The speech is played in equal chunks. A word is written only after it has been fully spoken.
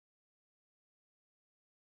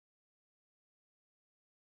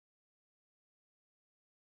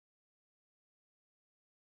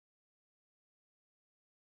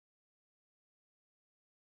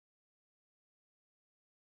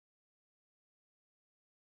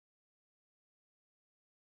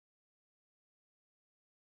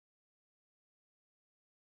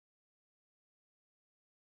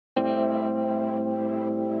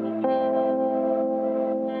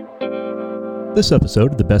This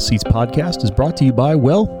episode of the Best Seats podcast is brought to you by,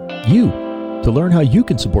 well, you. To learn how you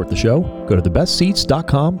can support the show, go to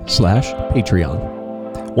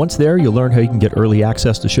thebestseats.com/Patreon. Once there, you'll learn how you can get early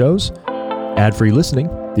access to shows, ad-free listening,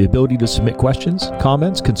 the ability to submit questions,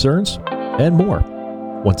 comments, concerns, and more.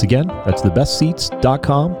 Once again, that's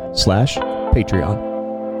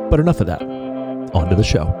thebestseats.com/Patreon. But enough of that. On to the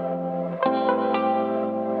show.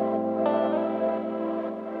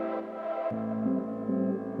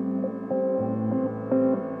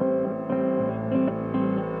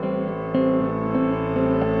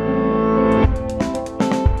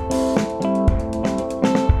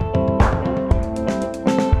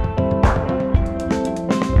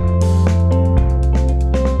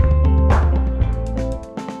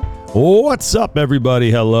 What's up,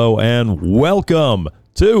 everybody? Hello and welcome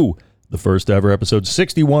to the first ever episode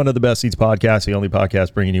 61 of the Best Seats podcast, the only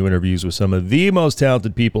podcast bringing you interviews with some of the most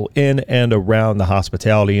talented people in and around the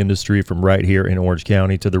hospitality industry from right here in Orange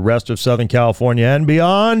County to the rest of Southern California and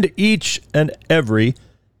beyond each and every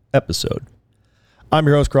episode. I'm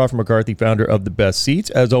your host, Crawford McCarthy, founder of The Best Seats.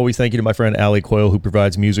 As always, thank you to my friend Allie Coyle, who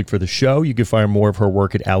provides music for the show. You can find more of her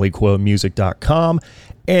work at alliecoylemusic.com.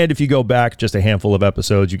 And if you go back just a handful of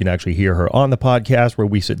episodes, you can actually hear her on the podcast where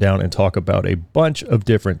we sit down and talk about a bunch of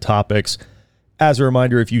different topics. As a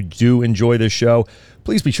reminder, if you do enjoy this show,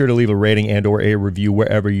 please be sure to leave a rating and or a review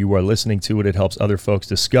wherever you are listening to it. It helps other folks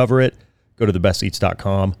discover it. Go to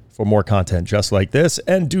thebestseats.com for more content just like this.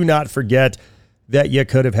 And do not forget that you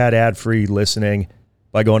could have had ad-free listening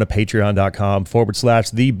by going to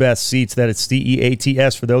patreon.com/thebestseats. That is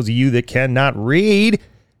CEATS for those of you that cannot read.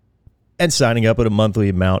 And signing up at a monthly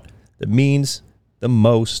amount that means the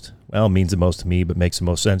most to me, but makes the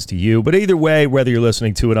most sense to you. But either way, whether you're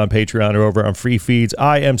listening to it on Patreon or over on free feeds,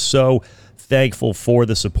 I am so thankful for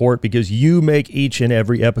the support because you make each and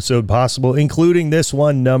every episode possible, including this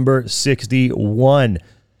one, number 61.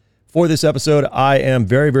 For this episode, I am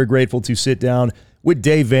very, very grateful to sit down with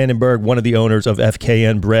Dave Vandenberg, one of the owners of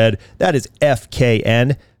FKN Bread. That is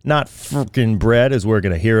FKN, not frickin' bread, as we're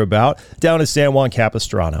going to hear about, down in San Juan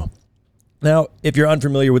Capistrano. Now, if you're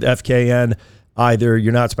unfamiliar with FKN, either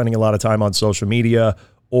you're not spending a lot of time on social media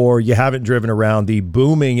or you haven't driven around the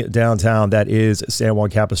booming downtown that is San Juan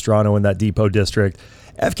Capistrano in that Depot district.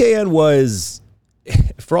 FKN was,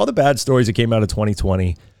 for all the bad stories that came out of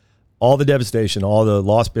 2020, all the devastation, all the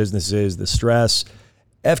lost businesses, the stress,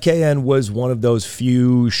 FKN was one of those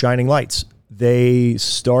few shining lights. They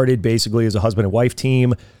started basically as a husband and wife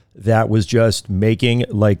team that was just making,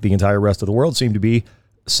 like the entire rest of the world seemed to be,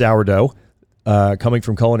 sourdough. Coming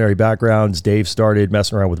from culinary backgrounds, Dave started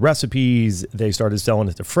messing around with recipes. They started selling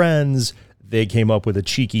it to friends. They came up with a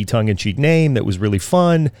cheeky tongue-in-cheek name that was really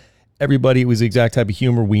fun. Everybody, it was the exact type of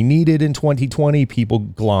humor we needed in 2020. People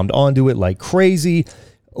glommed onto it like crazy.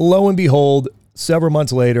 Lo and behold, several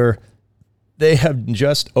months later, they have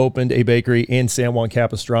just opened a bakery in San Juan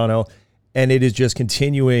Capistrano, and it is just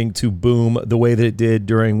continuing to boom the way that it did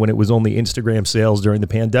during when it was only Instagram sales during the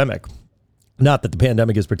pandemic. Not that the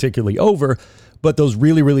pandemic is particularly over, but those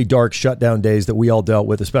really, really dark shutdown days that we all dealt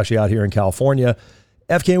with, especially out here in California,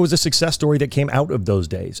 FKN was a success story that came out of those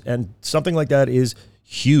days. And something like that is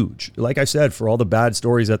huge. Like I said, for all the bad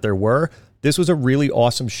stories that there were, this was a really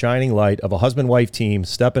awesome shining light of a husband-wife team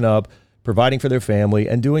stepping up, providing for their family,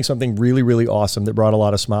 and doing something really, really awesome that brought a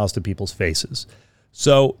lot of smiles to people's faces.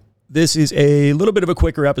 So this is a little bit of a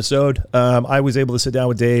quicker episode. I was able to sit down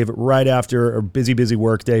with Dave right after a busy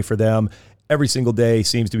work day for them. Every single day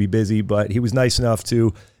seems to be busy, but he was nice enough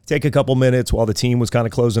to take a couple minutes while the team was kind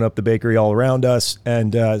of closing up the bakery all around us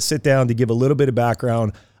and sit down to give a little bit of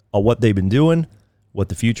background on what they've been doing, what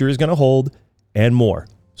the future is going to hold, and more.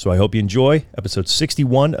 So I hope you enjoy episode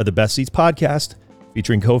 61 of the Best Seats podcast,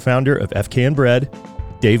 featuring co-founder of FKN Bread,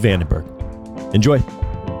 Dave Vandenberg. Enjoy.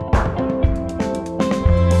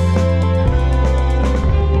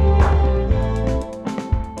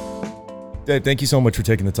 Dave, thank you so much for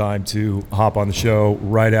taking the time to hop on the show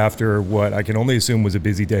right after what I can only assume was a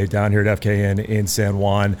busy day down here at FKN in San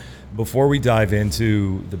Juan. Before we dive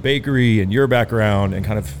into the bakery and your background and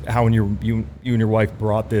kind of how you and your wife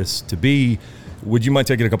brought this to be, would you mind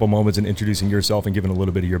taking a couple moments and introducing yourself and giving a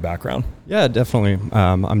little bit of your background? Yeah, definitely.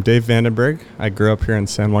 I'm Dave Vandenberg. I grew up here in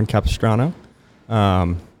San Juan Capistrano.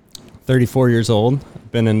 34 years old.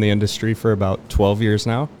 Been in the industry for about 12 years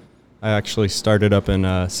now. I actually started up in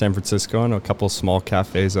San Francisco in a couple small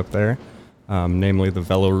cafes up there, namely the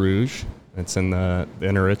Velo Rouge. It's in the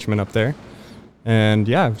inner Richmond up there. And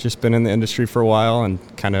yeah, I've just been in the industry for a while and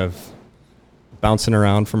kind of bouncing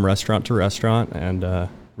around from restaurant to restaurant, and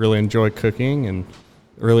really enjoy cooking and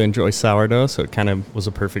really enjoy sourdough, so it kind of was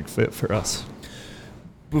a perfect fit for us.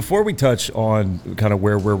 Before we touch on kind of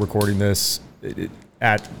where we're recording this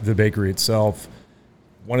at the bakery itself,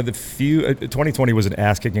 one of the few, 2020 was an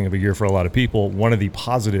ass-kicking of a year for a lot of people. One of the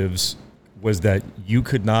positives was that you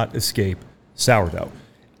could not escape sourdough.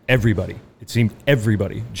 Everybody, it seemed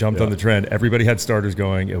everybody jumped on the trend. Everybody had starters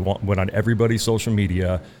going. It went on everybody's social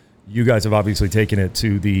media. You guys have obviously taken it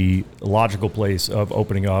to the logical place of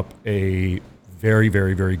opening up a very,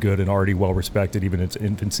 very, very good and already well-respected, even in its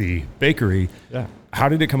infancy, bakery. Yeah. How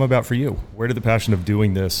did it come about for you? Where did the passion of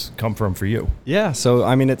doing this come from for you? Yeah, so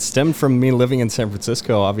I mean, it stemmed from me living in San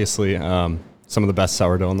Francisco, obviously, some of the best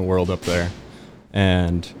sourdough in the world up there.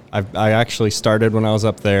 And I actually started when I was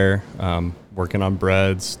up there, working on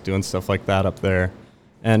breads, doing stuff like that up there.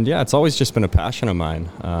 And yeah, it's always just been a passion of mine.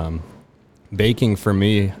 Baking for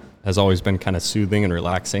me has always been kind of soothing and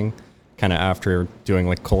relaxing, kind of after doing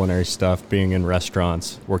like culinary stuff, being in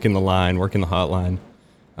restaurants, working the line, working the hotline.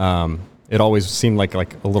 It always seemed like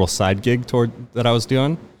a little side gig that I was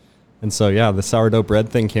doing. And so, yeah, the sourdough bread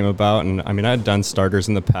thing came about. And I mean, I had done starters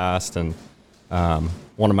in the past. And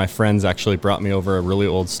one of my friends actually brought me over a really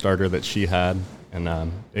old starter that she had.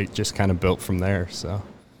 And it just kind of built from there. So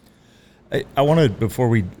I want to, before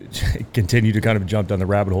we continue to kind of jump down the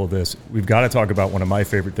rabbit hole of this, we've got to talk about one of my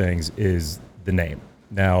favorite things is the name.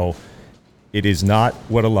 Now, it is not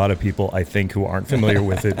what a lot of people, I think, who aren't familiar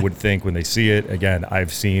with it would think when they see it. Again,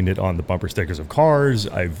 I've seen it on the bumper stickers of cars.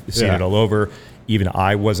 I've seen it all over. Even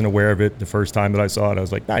I wasn't aware of it the first time that I saw it. I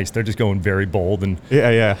was like, nice, they're just going very bold, and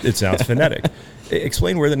it sounds phonetic.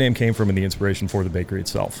 Explain where the name came from and the inspiration for the bakery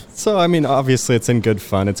itself. So, I mean, obviously it's in good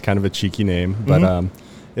fun. It's kind of a cheeky name, but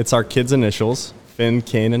it's our kids' initials, Finn,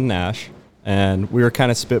 Kane, and Nash. And we were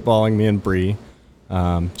kind of spitballing, me and Bree,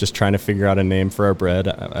 just trying to figure out a name for our bread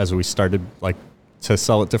as we started like to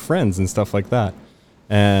sell it to friends and stuff like that.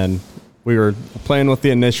 And we were playing with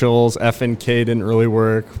the initials. F and K didn't really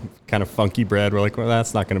work. Kind of funky bread. We're like, well,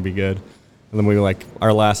 that's not going to be good. And then we were like,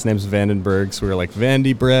 our last name's Vandenberg, so we were like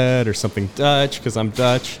Vandy bread or something Dutch because I'm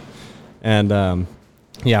Dutch. And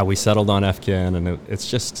yeah, we settled on FKN, and it's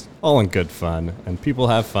just all in good fun, and people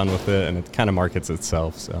have fun with it, and it kind of markets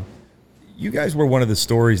itself. So, you guys were one of the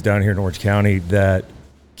stories down here in Orange County that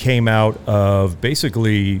came out of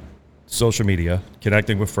basically social media,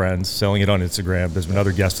 connecting with friends, selling it on Instagram. There's been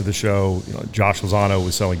other guests of the show. You know, Josh Lozano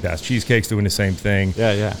was selling Bass cheesecakes, doing the same thing.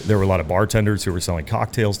 Yeah. There were a lot of bartenders who were selling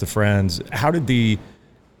cocktails to friends. How did the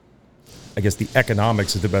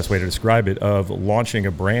economics is the best way to describe it, of launching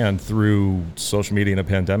a brand through social media in a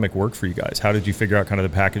pandemic work for you guys? How did you figure out kind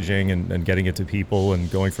of the packaging and getting it to people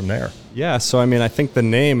and going from there? Yeah, so I mean, I think the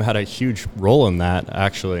name had a huge role in that,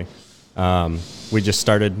 actually. We just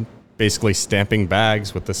started basically stamping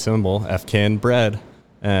bags with the symbol FKN bread,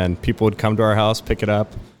 and people would come to our house, pick it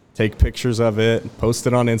up, take pictures of it, post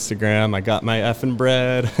it on Instagram. I got my effing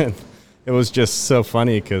bread. And it was just so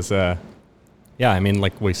funny because, yeah, I mean,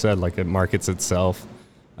 like we said, like it markets itself.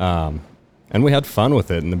 And we had fun with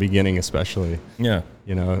it in the beginning, especially. Yeah.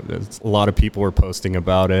 You know, a lot of people were posting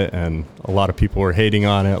about it, and a lot of people were hating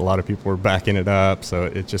on it. A lot of people were backing it up. So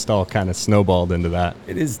it just all kind of snowballed into that.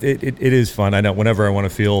 It is fun. I know whenever I want to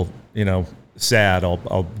feel, sad,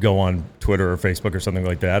 I'll go on Twitter or Facebook or something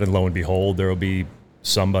like that, and lo and behold, there will be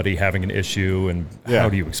somebody having an issue, and how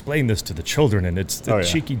do you explain this to the children? And it's a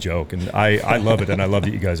cheeky joke, and I love it, and I love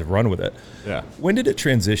that you guys have run with it. Yeah. When did it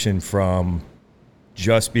transition from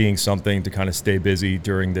just being something to kind of stay busy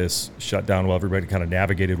during this shutdown while everybody kind of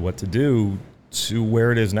navigated what to do, to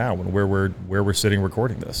where it is now and where we're sitting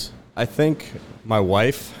recording this? I think my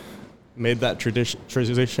wife made that transition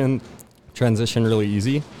really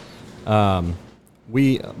easy.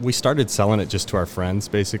 We started selling it just to our friends,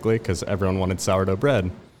 basically, because everyone wanted sourdough bread.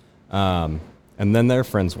 And then their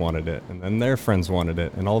friends wanted it, and then their friends wanted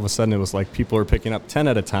it. And all of a sudden, it was like people were picking up 10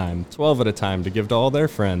 at a time, 12 at a time to give to all their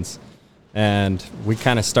friends. And we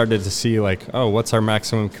kind of started to see, like, oh, what's our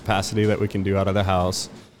maximum capacity that we can do out of the house?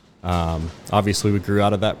 Obviously, we grew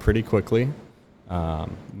out of that pretty quickly,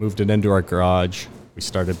 moved it into our garage. We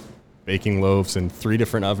started baking loaves in 3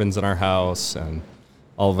 different ovens in our house, and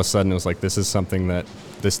all of a sudden it was like, this is something that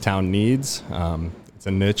this town needs. It's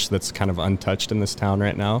a niche that's kind of untouched in this town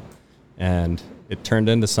right now, and it turned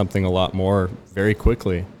into something a lot more very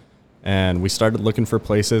quickly. And we started looking for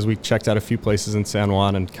places. We checked out a few places in San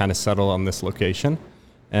Juan and kind of settled on this location,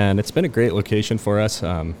 and it's been a great location for us,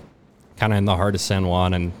 kind of in the heart of San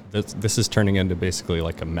Juan, and this is turning into basically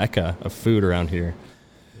like a mecca of food around here,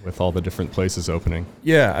 with all the different places opening.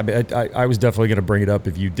 Yeah, I mean, I was definitely going to bring it up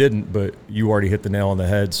if you didn't, but you already hit the nail on the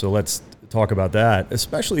head, so let's talk about that,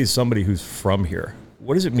 especially as somebody who's from here.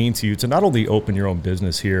 What does it mean to you to not only open your own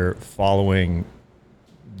business here following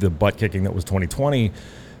the butt kicking that was 2020,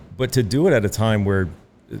 but to do it at a time where,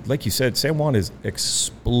 like you said, San Juan is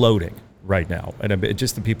exploding right now. And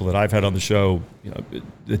just the people that I've had on the show,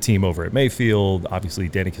 the team over at Mayfield, obviously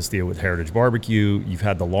Danny Castillo with Heritage Barbecue. You've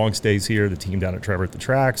had the long stays here, the team down at Trevor at the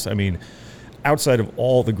Tracks. I mean, outside of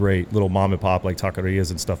all the great little mom and pop like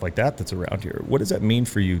taquerias and stuff like that that's around here, what does that mean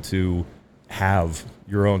for you to have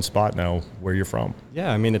your own spot now where you're from?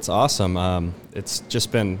 Yeah, I mean, it's awesome. It's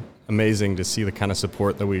just been amazing to see the kind of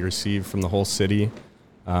support that we receive from the whole city.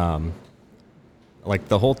 Like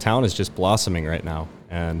the whole town is just blossoming right now,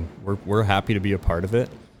 and we're happy to be a part of it,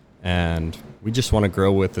 and we just want to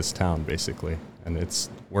grow with this town basically, and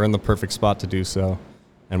we're in the perfect spot to do so,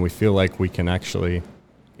 and we feel like we can actually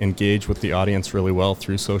engage with the audience really well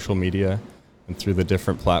through social media and through the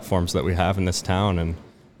different platforms that we have in this town, and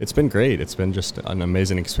it's been great. It's been just an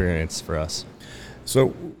amazing experience for us.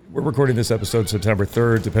 So we're recording this episode September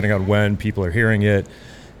 3rd, depending on when people are hearing it.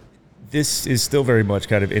 This is still very much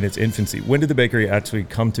kind of in its infancy. When did the bakery actually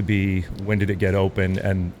come to be? When did it get open?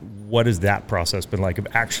 And what has that process been like of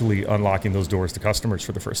actually unlocking those doors to customers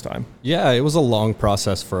for the first time? Yeah, it was a long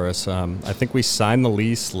process for us. I think we signed the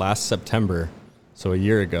lease last September, so a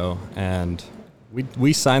year ago. And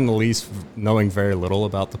we signed the lease knowing very little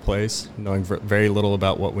about the place, knowing very little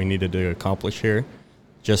about what we needed to accomplish here,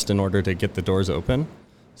 just in order to get the doors open.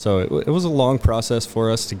 So it was a long process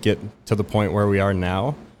for us to get to the point where we are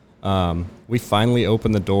now. We finally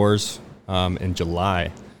opened the doors in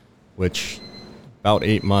July, which about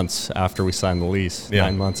 8 months after we signed the lease,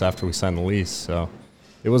 9 months after we signed the lease. So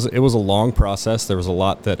it was a long process. There was a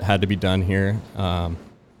lot that had to be done here.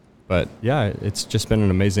 But yeah, it's just been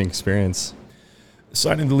an amazing experience.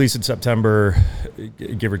 Signing the lease in September,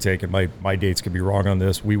 give or take, and my dates could be wrong on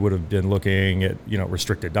this, we would have been looking at,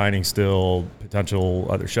 restricted dining still, potential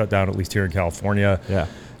other shutdown, at least here in California. Yeah.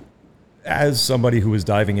 As somebody who is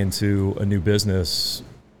diving into a new business,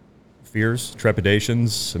 fears,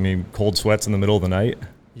 trepidations, cold sweats in the middle of the night?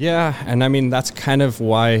 Yeah, and that's kind of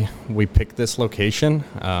why we picked this location.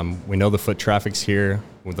 We know the foot traffic's here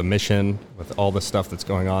with the mission, with all the stuff that's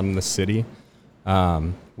going on in the city.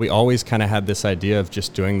 We always kind of had this idea of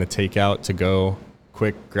just doing the takeout to go,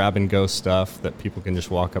 quick grab and go stuff that people can just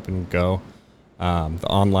walk up and go. The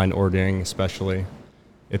online ordering especially.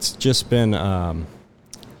 It's just been,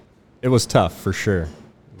 it was tough for sure.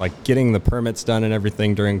 Like getting the permits done and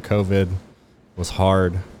everything during COVID was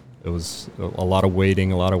hard. It was a lot of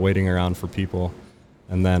waiting around for people.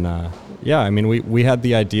 And then, we had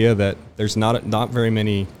the idea that there's not very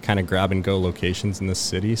many kind of grab and go locations in this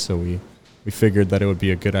city. So we figured that it would be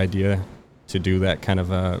a good idea to do that kind of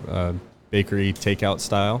a bakery takeout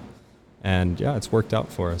style. And yeah, it's worked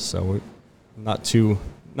out for us. So we're not too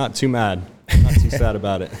mad, not too sad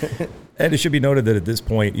about it. And it should be noted that at this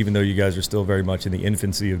point, even though you guys are still very much in the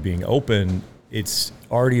infancy of being open, it's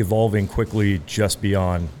already evolving quickly just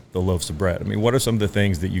beyond the loaves of bread. What are some of the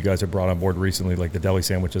things that you guys have brought on board recently, like the deli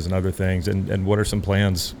sandwiches and other things, and what are some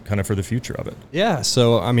plans kind of for the future of it? Yeah,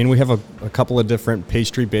 so we have a couple of different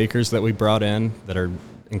pastry bakers that we brought in that are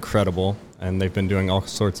incredible, and they've been doing all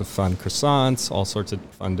sorts of fun croissants, all sorts of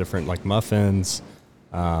fun different like muffins,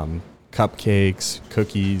 cupcakes,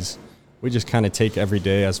 cookies. We just kind of take every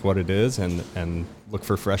day as what it is and look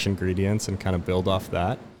for fresh ingredients and kind of build off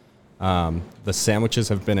that. The sandwiches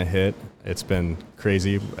have been a hit. It's been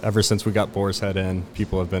crazy. Ever since we got Boar's Head in,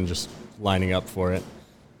 people have been just lining up for it.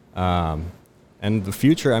 And the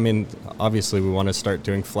future, obviously we want to start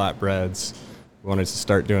doing flatbreads. We wanted to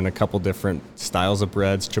start doing a couple different styles of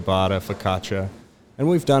breads, ciabatta, focaccia. And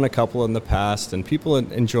we've done a couple in the past, and people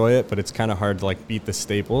enjoy it, but it's kind of hard to beat the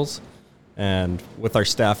staples. And with our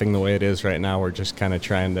staffing the way it is right now, we're just kind of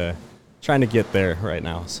trying to get there right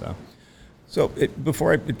now. So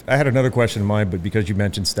before I had another question in mind, but because you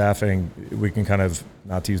mentioned staffing, we can kind of,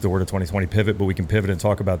 not to use the word of 2020 pivot, but we can pivot and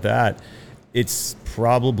talk about that. It's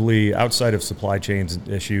probably outside of supply chains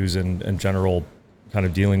issues and general kind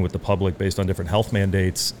of dealing with the public based on different health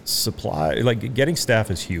mandates, getting staff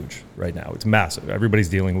is huge right now. It's massive. Everybody's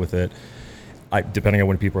dealing with it. Depending on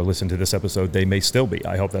when people are listening to this episode, they may still be.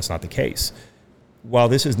 I hope that's not the case. While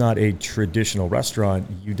this is not a traditional restaurant,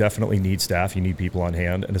 you definitely need staff. You need people on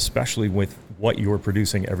hand, and especially with what you're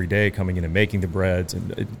producing every day, coming in and making the breads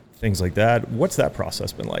and things like that. What's that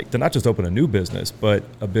process been like to not just open a new business, but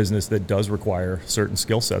a business that does require certain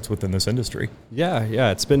skill sets within this industry?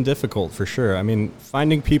 Yeah, it's been difficult for sure.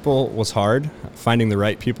 Finding people was hard. Finding the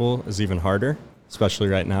right people is even harder, especially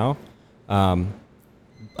right now. I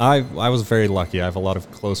was very lucky. I have a lot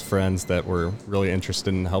of close friends that were really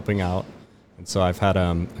interested in helping out. And so I've had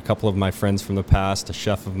a couple of my friends from the past, a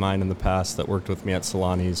chef of mine in the past that worked with me at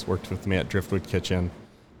Solani's, worked with me at Driftwood Kitchen.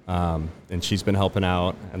 And she's been helping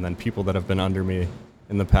out, and then people that have been under me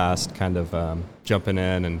in the past kind of jumping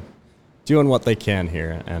in and doing what they can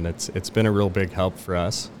here, and it's been a real big help for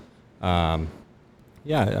us.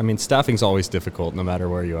 Yeah, I mean, staffing's always difficult no matter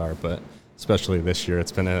where you are, but especially this year,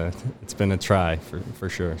 it's been a try for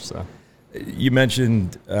sure. So, you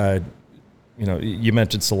mentioned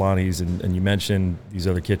Solani's and you mentioned these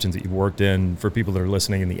other kitchens that you've worked in. For people that are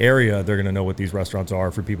listening in the area, they're going to know what these restaurants are.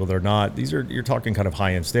 For people that are not, you're talking kind of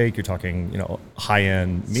high-end steak. You're talking,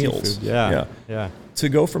 high-end meals. Seafood, yeah. To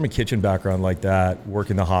go from a kitchen background like that,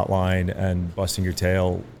 working the hotline and busting your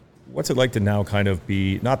tail, what's it like to now kind of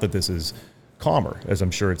be, not that this is calmer, as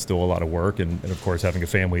I'm sure it's still a lot of work, and of course having a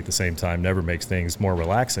family at the same time never makes things more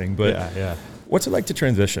relaxing, but what's it like to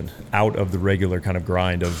transition out of the regular kind of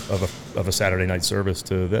grind of a Saturday night service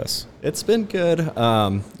to this? It's been good.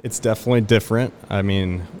 It's definitely different. I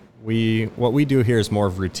mean, what we do here is more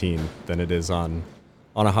of routine than it is on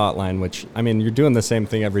a hotline, which, I mean, you're doing the same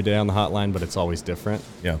thing every day on the hotline, but it's always different.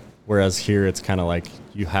 Yeah. Whereas here it's kind of like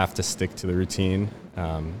you have to stick to the routine.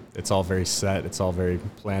 It's all very set. It's all very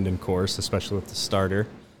planned in course, especially with the starter.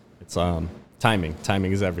 It's timing.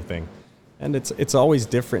 Timing is everything. And it's always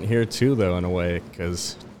different here too, though, in a way,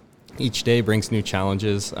 because each day brings new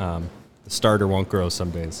challenges. The starter won't grow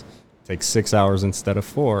some days. It takes 6 hours instead of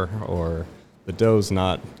 4, or the dough's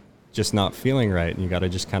not feeling right, and you got to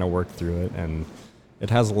just kind of work through it. And it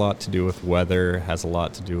has a lot to do with weather, has a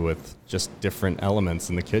lot to do with just different elements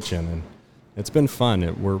in the kitchen, and it's been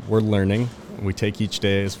fun. We're learning. We take each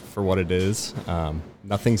day for what it is.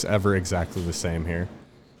 Nothing's ever exactly the same here.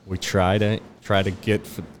 We try to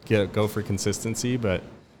go for consistency, but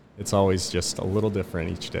it's always just a little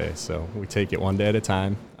different each day. So we take it one day at a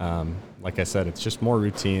time. Like I said, it's just more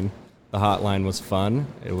routine. The hotline was fun.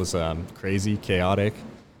 It was crazy, chaotic.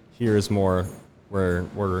 Here is more where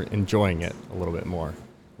we're enjoying it a little bit more,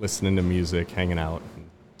 listening to music, hanging out, and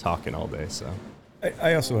talking all day. So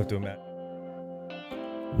I also have to imagine.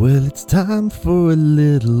 Well, it's time for a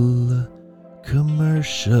little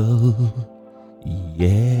commercial.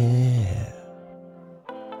 Yeah.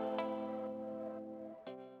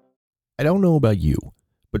 I don't know about you,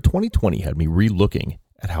 but 2020 had me re-looking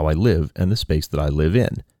at how I live and the space that I live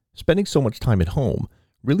in. Spending so much time at home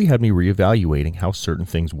really had me reevaluating how certain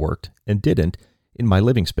things worked and didn't in my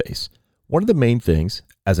living space. One of the main things,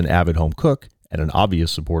 as an avid home cook and an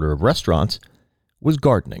obvious supporter of restaurants, was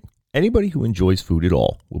gardening. Anybody who enjoys food at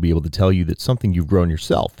all will be able to tell you that something you've grown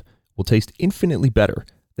yourself will taste infinitely better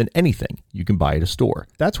than anything you can buy at a store.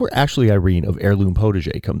 That's where Ashley Irene of Heirloom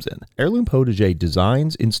Potager comes in. Heirloom Potager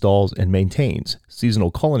designs, installs, and maintains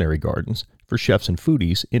seasonal culinary gardens for chefs and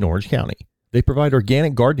foodies in Orange County. They provide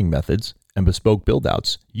organic gardening methods and bespoke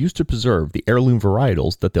build-outs used to preserve the heirloom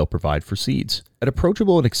varietals that they'll provide for seeds. An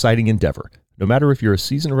approachable and exciting endeavor, no matter if you're a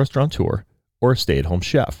seasoned restaurateur or a stay-at-home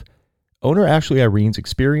chef. Owner Ashley Irene's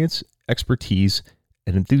experience, expertise,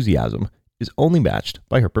 and enthusiasm is only matched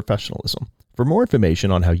by her professionalism. For more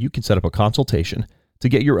information on how you can set up a consultation to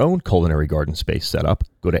get your own culinary garden space set up,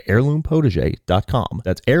 go to heirloompotager.com.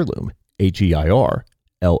 That's heirloom,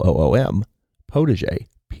 Heirloom, potager,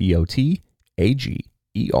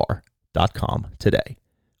 Potager.com today.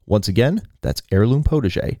 Once again, that's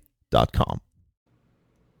heirloompotager.com.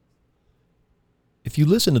 If you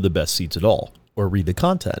listen to The Best Seats at all, or read the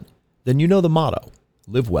content, then you know the motto,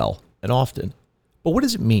 live well and often. But what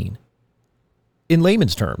does it mean? In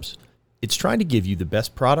layman's terms, it's trying to give you the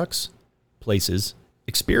best products, places,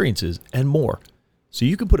 experiences, and more, so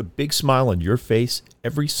you can put a big smile on your face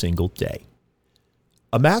every single day.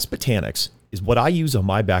 Amass Botanics is what I use on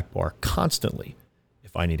my back bar constantly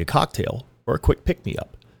if I need a cocktail or a quick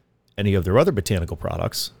pick-me-up. Any of their other botanical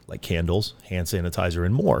products, like candles, hand sanitizer,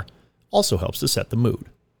 and more, also helps to set the mood.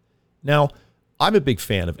 Now, I'm a big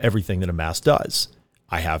fan of everything that Amass does.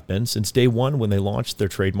 I have been since day one when they launched their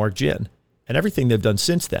trademark gin, and everything they've done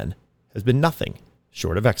since then has been nothing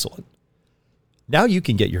short of excellent. Now you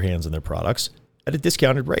can get your hands on their products at a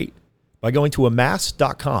discounted rate by going to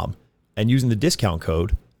amass.com and using the discount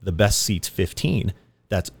code TheBestSeats15,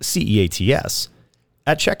 that's CEATS,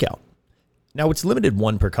 at checkout. Now it's limited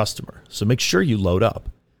one per customer, so make sure you load up.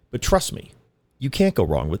 But trust me, you can't go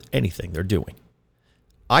wrong with anything they're doing.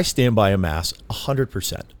 I stand by Amass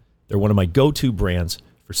 100%. They're one of my go-to brands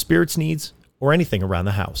for spirits needs or anything around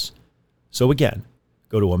the house. So again,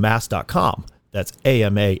 go to amass.com, that's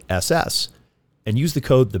AMASS, and use the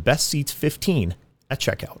code TheBestSeats15 at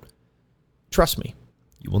checkout. Trust me,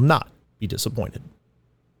 you will not be disappointed.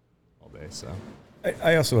 All day, so.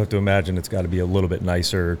 I also have to imagine it's got to be a little bit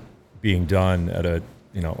nicer being done at a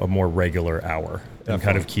a more regular hour and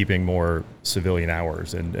kind of keeping more civilian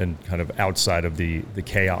hours and kind of outside of the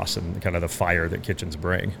chaos and kind of the fire that kitchens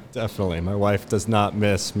bring. Definitely. My wife does not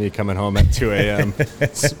miss me coming home at 2 a.m.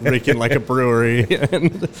 It's reeking like a brewery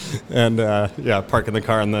and parking the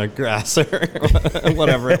car on the grass or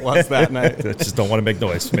whatever it was that night. I just don't want to make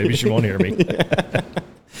noise. Maybe she won't hear me. Yeah.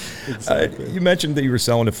 Exactly. You mentioned that you were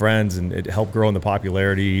selling to friends and it helped grow in the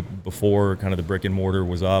popularity before kind of the brick and mortar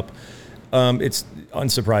was up. It's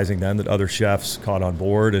unsurprising then that other chefs caught on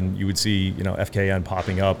board and you would see, FKN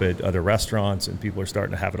popping up at other restaurants and people are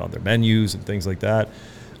starting to have it on their menus and things like that.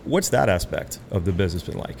 What's that aspect of the business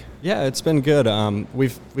been like? Yeah, it's been good.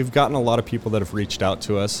 We've gotten a lot of people that have reached out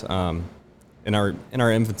to us. In our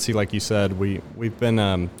infancy, like you said, we've been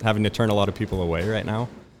having to turn a lot of people away right now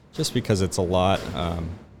just because it's a lot.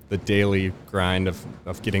 The daily grind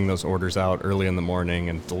of getting those orders out early in the morning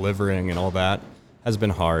and delivering and all that has been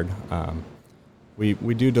hard.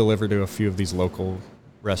 We do deliver to a few of these local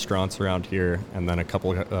restaurants around here and then a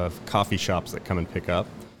couple of coffee shops that come and pick up.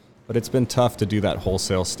 But it's been tough to do that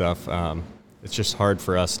wholesale stuff. It's just hard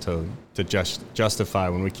for us to just justify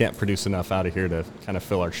when we can't produce enough out of here to kind of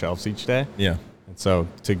fill our shelves each day. Yeah. And so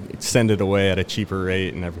to send it away at a cheaper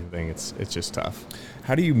rate and everything, it's just tough.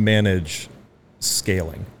 How do you manage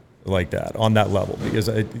scaling like that on that level? Because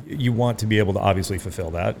you want to be able to obviously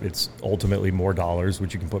fulfill that. It's ultimately more dollars,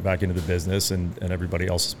 which you can put back into the business and everybody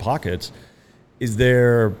else's pockets. Is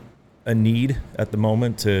there a need at the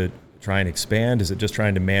moment to try and expand? Is it just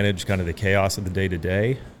trying to manage kind of the chaos of the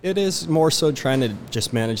day-to-day? It is more so trying to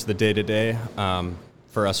just manage the day-to-day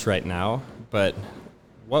for us right now. But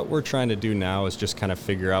what we're trying to do now is just kind of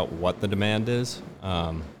figure out what the demand is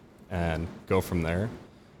and go from there.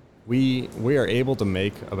 We are able to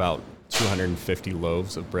make about 250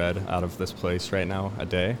 loaves of bread out of this place right now a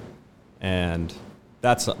day. And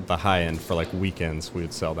that's the high end for like weekends. We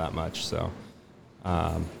would sell that much. So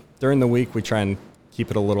during the week, we try and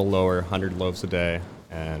keep it a little lower, 100 loaves a day.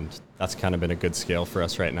 And that's kind of been a good scale for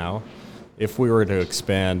us right now. If we were to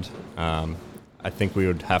expand, I think we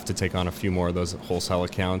would have to take on a few more of those wholesale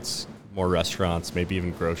accounts, more restaurants, maybe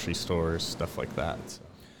even grocery stores, stuff like that. So.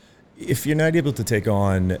 If you're not able to take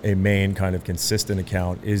on a main kind of consistent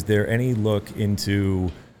account, is there any look into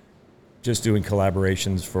just doing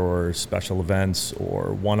collaborations for special events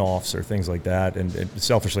or one-offs or things like that? And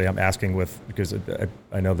selfishly, I'm asking because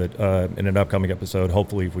I know that in an upcoming episode,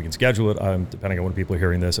 hopefully if we can schedule it, depending on when people are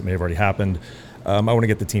hearing this, it may have already happened. I want to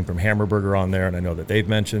get the team from Hammerburger on there, and I know that they've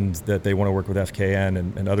mentioned that they want to work with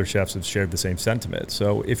FKN, and other chefs have shared the same sentiment.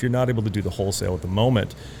 So if you're not able to do the wholesale at the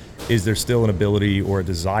moment, is there still an ability or a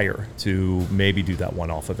desire to maybe do that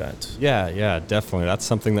one-off event? Yeah, definitely. That's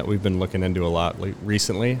something that we've been looking into a lot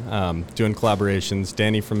recently, doing collaborations.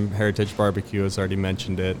 Danny from Heritage Barbecue has already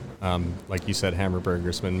mentioned it. Like you said,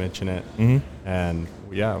 Hammerburger's been mentioning it. Mm-hmm. And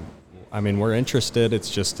yeah, I mean, we're interested.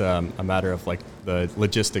 It's just a matter of like the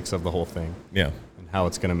logistics of the whole thing. Yeah. And how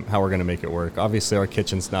we're gonna make it work. Obviously, our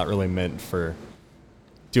kitchen's not really meant for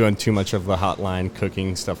doing too much of the hotline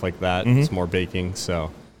cooking, stuff like that. Mm-hmm. It's more baking,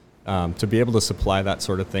 so... to be able to supply that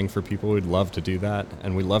sort of thing for people, we'd love to do that.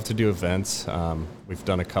 And we love to do events. We've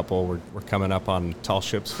done a couple. We're coming up on Tall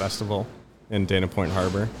Ships Festival in Dana Point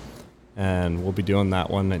Harbor. And we'll be doing that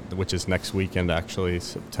one, which is next weekend, actually,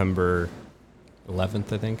 September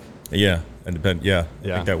 11th, I think. Yeah, I think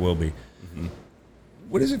that will be. Mm-hmm.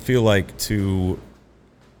 What does it feel like to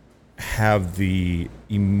have the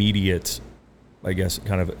immediate... I guess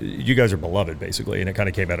kind of, you guys are beloved basically, and it kind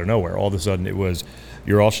of came out of nowhere. All of a sudden it was,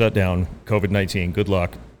 you're all shut down, COVID-19, good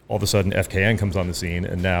luck. All of a sudden FKN comes on the scene,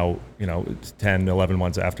 and now, it's 10, 11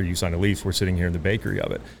 months after you sign a lease, we're sitting here in the bakery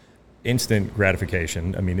of it. Instant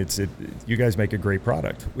gratification. I mean, you guys make a great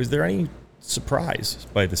product. Was there any surprise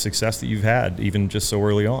by the success that you've had, even just so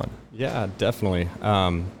early on? Yeah, definitely.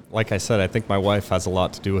 Like I said, I think my wife has a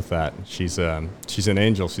lot to do with that. She's an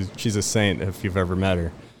angel. She's a saint if you've ever met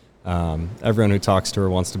her. Everyone who talks to her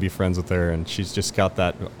wants to be friends with her, and she's just got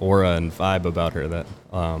that aura and vibe about her that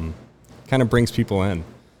kind of brings people in.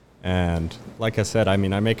 And like I said, I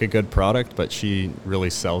mean, I make a good product, but she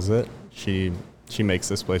really sells it. She makes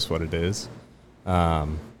this place what it is.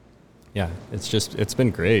 Yeah, it's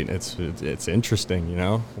been great. It's interesting,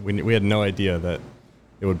 We had no idea that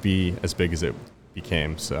it would be as big as it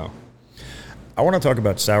became. So, I want to talk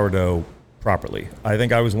about sourdough properly. I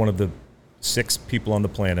think I was one of the 6 people on the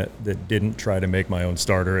planet that didn't try to make my own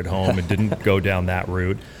starter at home and didn't go down that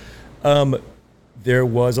route. There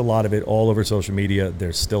was a lot of it all over social media.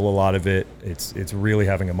 There's still a lot of it. It's really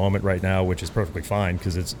having a moment right now, which is perfectly fine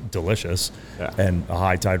because it's delicious. Yeah. And a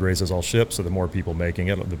high tide raises all ships, so the more people making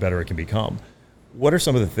it, the better it can become. What are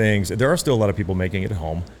some of the things? There are still a lot of people making it at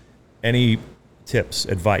home. Any tips,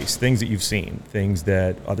 advice, things that you've seen, things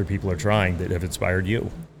that other people are trying that have inspired you?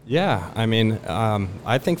 Yeah, I mean,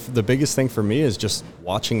 I think the biggest thing for me is just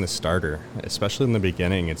watching the starter, especially in the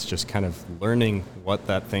beginning. It's just kind of learning what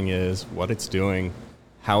that thing is, what it's doing,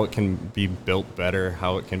 how it can be built better,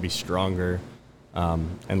 how it can be stronger,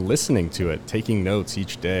 and listening to it, taking notes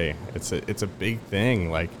each day. It's a big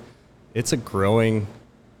thing. Like, it's a growing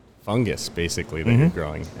fungus, basically, that you're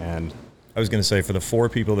growing. And I was going to say, for the 4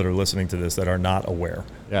 people that are listening to this that are not aware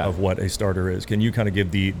of what a starter is, can you kind of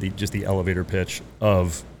give just the elevator pitch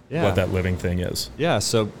of what that living thing is? Yeah,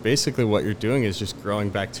 so basically what you're doing is just growing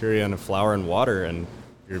bacteria in a flower and water, and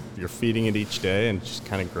you're feeding it each day and just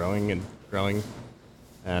kind of growing and growing.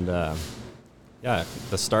 And the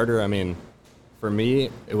starter, I mean, for me,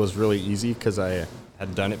 it was really easy because I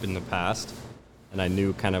had done it in the past, and I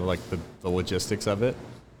knew kind of like the logistics of it.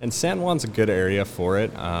 And San Juan's a good area for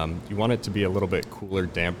it. You want it to be a little bit cooler,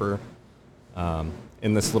 damper.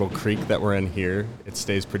 In this little creek that we're in here, it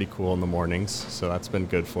stays pretty cool in the mornings, so that's been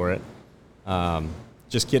good for it.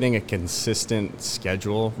 Just getting a consistent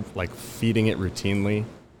schedule, like feeding it routinely,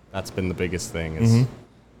 that's been the biggest thing, is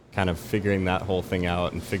kind of figuring that whole thing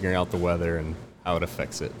out and figuring out the weather and how it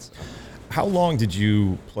affects it. So. How long did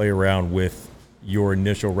you play around with your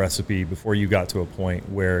initial recipe before you got to a point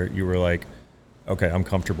where you were like, okay, I'm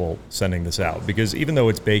comfortable sending this out? Because even though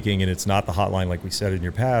it's baking and it's not the hotline like we said in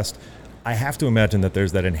your past, I have to imagine that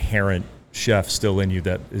there's that inherent chef still in you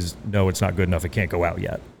that is, no, it's not good enough, it can't go out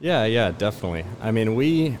yet. Yeah, definitely. I mean,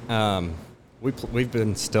 we've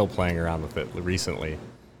been still playing around with it recently.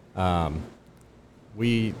 In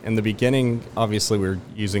the beginning, obviously, we were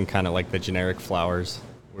using kind of like the generic flours.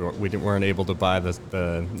 We weren't able to buy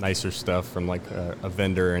the nicer stuff from like a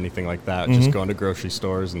vendor or anything like that. Just going to grocery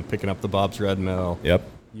stores and picking up the Bob's Red Mill. Yep.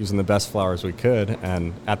 Using the best flours we could.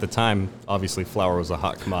 And at the time, obviously, flour was a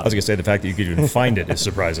hot commodity. I was going to say, the fact that you could even find it is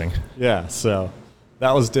surprising. Yeah, so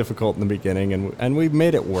that was difficult in the beginning, and we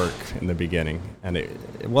made it work in the beginning. And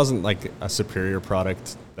it wasn't like a superior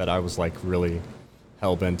product that I was like really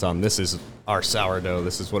hell-bent on. This is our sourdough.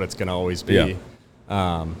 This is what it's going to always be.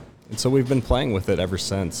 Yeah. And so we've been playing with it ever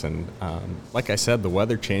since. And like I said, the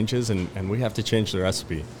weather changes, and we have to change the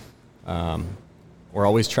recipe. We're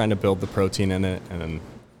always trying to build the protein in it, and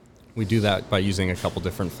we do that by using a couple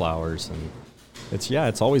different flours. And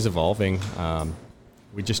it's always evolving.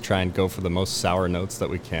 We just try and go for the most sour notes that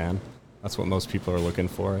we can. That's what most people are looking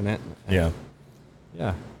for in it. And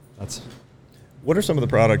that's... What are some of the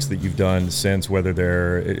products that you've done since,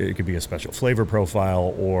 whether it could be a special flavor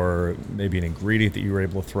profile or maybe an ingredient that you were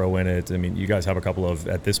able to throw in it? I mean, you guys have a couple of,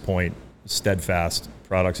 at this point, steadfast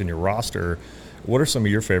products in your roster. What are some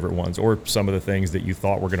of your favorite ones, or some of the things that you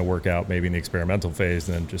thought were going to work out maybe in the experimental phase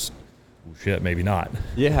and then just, oh shit, maybe not?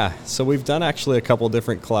 Yeah, so we've done actually a couple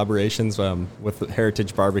different collaborations with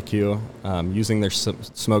Heritage Barbecue, using their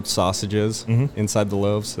smoked sausages inside the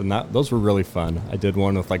loaves, and those were really fun. I did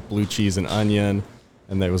one with like blue cheese and onion,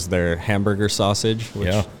 and there was their hamburger sausage,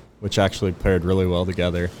 which actually paired really well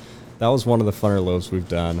together. That was one of the funner loaves we've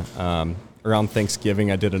done. Around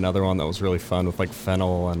Thanksgiving, I did another one that was really fun with like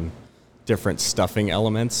fennel and different stuffing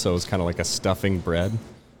elements, so it was kind of like a stuffing bread.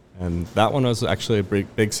 And that one was actually a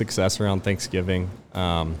big success around Thanksgiving.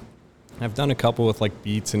 I've done a couple with like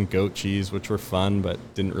beets and goat cheese, which were fun but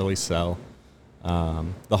didn't really sell.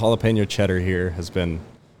 The jalapeno cheddar here has been...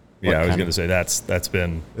 Yeah, I was going to say that's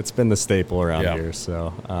been... It's been the staple around here.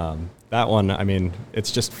 So that one, I mean,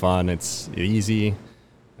 it's just fun. It's easy.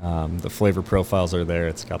 The flavor profiles are there.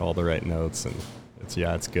 It's got all the right notes, and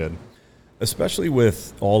it's good. Especially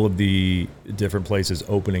with all of the different places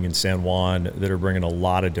opening in San Juan that are bringing a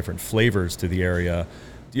lot of different flavors to the area.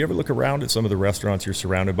 Do you ever look around at some of the restaurants you're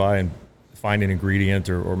surrounded by and find an ingredient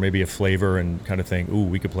or maybe a flavor and kind of think, ooh,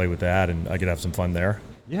 we could play with that and I could have some fun there?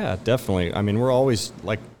 Yeah, definitely. I mean, we're always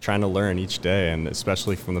like trying to learn each day, and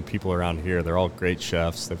especially from the people around here. They're all great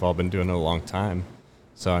chefs. They've all been doing it a long time.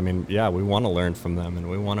 So, I mean, yeah, we want to learn from them, and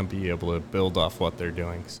we want to be able to build off what they're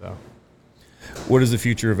doing. So, what does the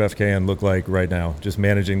future of FKN look like right now? Just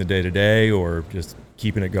managing the day-to-day, or just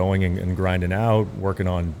keeping it going and grinding out, working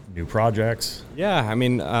on new projects? Yeah, I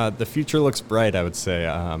mean, the future looks bright, I would say.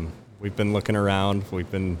 We've been looking around. We've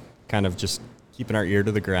been kind of just keeping our ear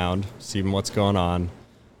to the ground, seeing what's going on.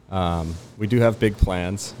 We do have big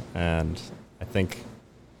plans, and I think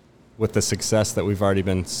with the success that we've already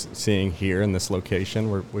been seeing here in this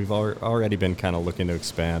location, we've already been kind of looking to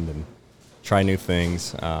expand and try new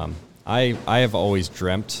things. I have always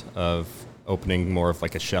dreamt of opening more of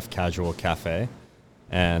like a chef casual cafe,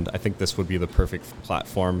 and I think this would be the perfect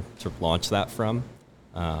platform to launch that from.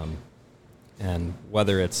 And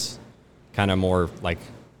whether it's kind of more like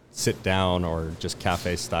sit down or just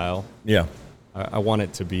cafe style, Yeah. I want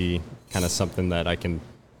it to be kind of something that I can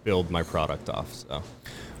build my product off. So,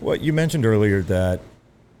 Well, you mentioned earlier that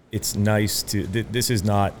it's nice to, this is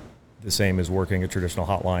not the same as working a traditional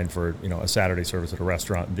hotline for, a Saturday service at a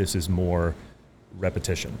restaurant. This is more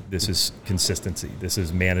repetition. This is consistency. This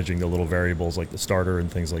is managing the little variables like the starter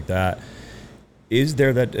and things like that. Is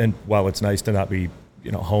there that, and while it's nice to not be,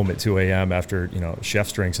 home at 2 a.m. after,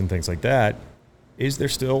 chef's drinks and things like that, is there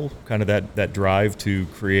still kind of that drive to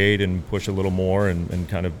create and push a little more and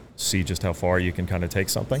kind of see just how far you can kind of take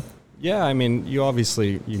something? yeah, I mean, you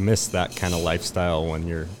miss that kind of lifestyle when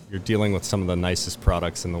you're dealing with some of the nicest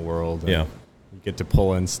products in the world. And Yeah. you get to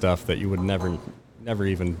pull in stuff that you would never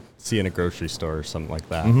even see in a grocery store or something like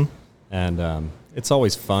that. Mm-hmm. And it's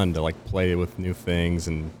always fun to like play with new things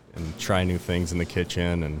and try new things in the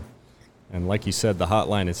kitchen. And like you said, the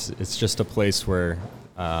hotline it's just a place where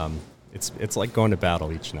it's like going to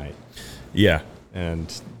battle each night. Yeah.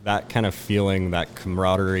 And that kind of feeling, that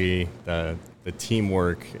camaraderie, the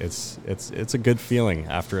teamwork, it's a good feeling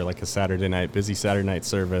after like a busy Saturday night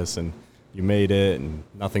service, and you made it and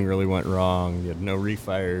nothing really went wrong. You had no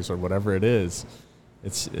refires or whatever it is.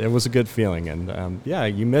 It was a good feeling, and yeah,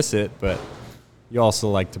 you miss it, but you also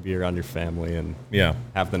like to be around your family and Yeah.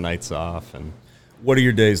 have the nights off. And What do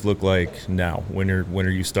your days look like now? When are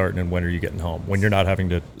you starting and when are you getting home? When you're not having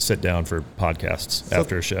to sit down for podcasts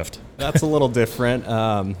after a shift? that's a little different.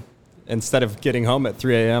 Instead of getting home at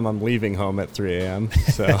 3 a.m., I'm leaving home at 3 a.m.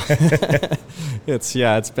 So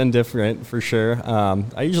it's been different for sure.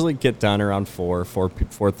 I usually get done around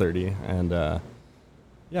 4:30,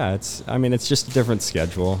 and it's just a different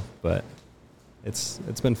schedule, but it's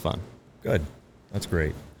been fun. Good. That's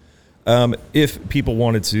great. If people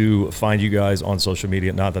wanted to find you guys on social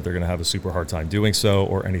media, not that they're going to have a super hard time doing so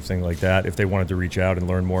or anything like that, if they wanted to reach out and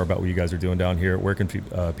learn more about what you guys are doing down here, where can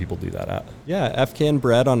people do that at? Yeah, FKN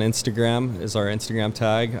Bread on Instagram is our Instagram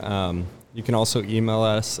tag. You can also email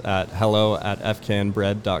us at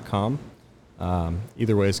hello@fknbread.com.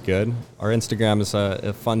 Either way is good. Our Instagram is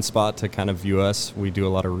a fun spot to kind of view us. We do a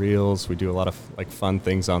lot of reels. We do a lot of like fun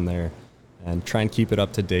things on there, and try and keep it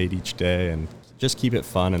up to date each day and just keep it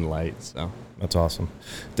fun and light. So That's awesome.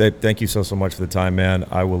 Dave, thank you so much for the time, man.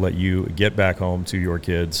 I will let you get back home to your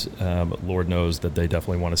kids. Lord knows that they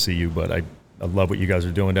definitely want to see you, but I love what you guys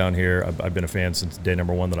are doing down here. I've been a fan since day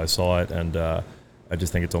number one that I saw it, and I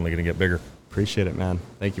just think it's only going to get bigger. appreciate it, man.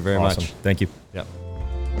 Thank you very Awesome. much. Thank you. Yep.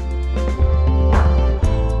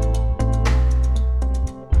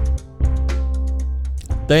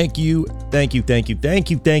 Thank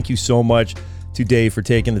you so much to Dave for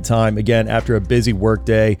taking the time again after a busy work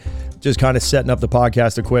day, just kind of setting up the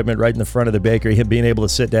podcast equipment right in the front of the bakery, him being able to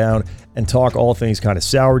sit down and talk all things kind of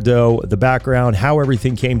sourdough, the background, how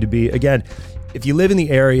everything came to be. Again, if you live in the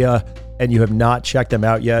area and you have not checked them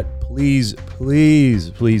out yet, please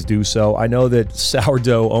do so. I know that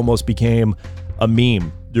sourdough almost became a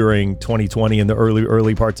meme during 2020 and the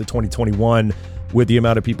early parts of 2021 with the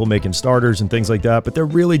amount of people making starters and things like that, but they're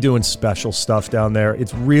really doing special stuff down there.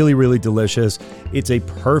 It's really, really delicious. It's a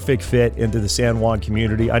perfect fit into the San Juan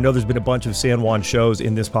community. I know there's been a bunch of San Juan shows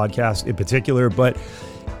in this podcast in particular, but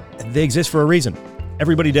they exist for a reason.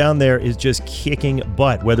 Everybody down there is just kicking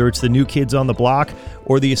butt, whether it's the new kids on the block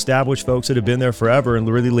or the established folks that have been there forever and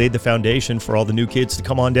really laid the foundation for all the new kids to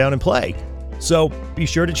come on down and play. So be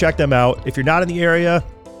sure to check them out. If you're not in the area,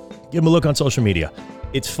 give them a look on social media.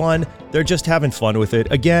 It's fun. They're just having fun with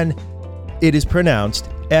it. Again, it is pronounced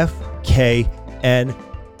FKN,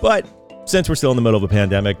 but since we're still in the middle of a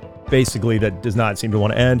pandemic, basically that does not seem to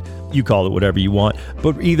want to end. You call it whatever you want.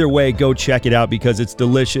 But either way, go check it out because it's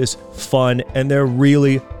delicious, fun, and they're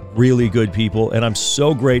really, really good people. And I'm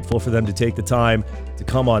so grateful for them to take the time to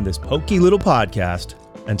come on this pokey little podcast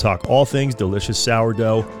and talk all things delicious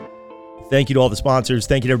sourdough. Thank you to all the sponsors.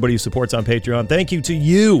 Thank you to everybody who supports on Patreon. Thank you to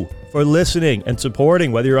you for listening and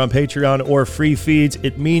supporting, whether you're on Patreon or free feeds.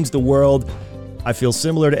 It means the world. I feel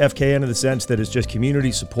similar to FKN in the sense that it's just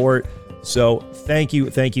community support. So thank you.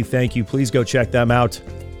 Please go check them out,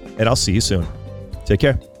 and I'll see you soon. Take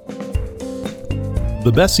care.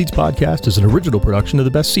 The Best Seats podcast is an original production of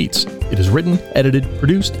The Best Seats. It is written, edited,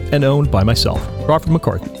 produced, and owned by myself, Crawford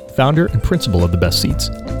McCarthy, founder and principal of The Best Seats.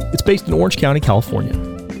 It's based in Orange County, California.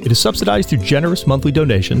 It is subsidized through generous monthly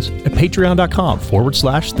donations at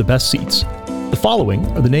patreon.com/The Best Seats. The following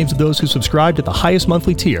are the names of those who subscribed at the highest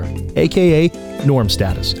monthly tier, aka Norm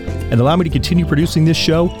Status, and allow me to continue producing this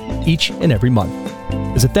show each and every month.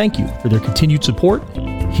 As a thank you for their continued support,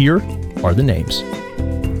 here are the names.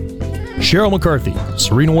 Cheryl McCarthy,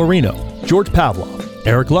 Serena Warino, George Pavlov,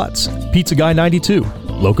 Eric Lutz, Pizza Guy 92,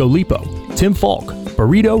 Loco Lipo, Tim Falk,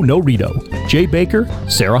 Burrito No Rito, Jay Baker,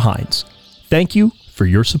 Sarah Hines. Thank you for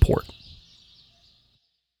your support.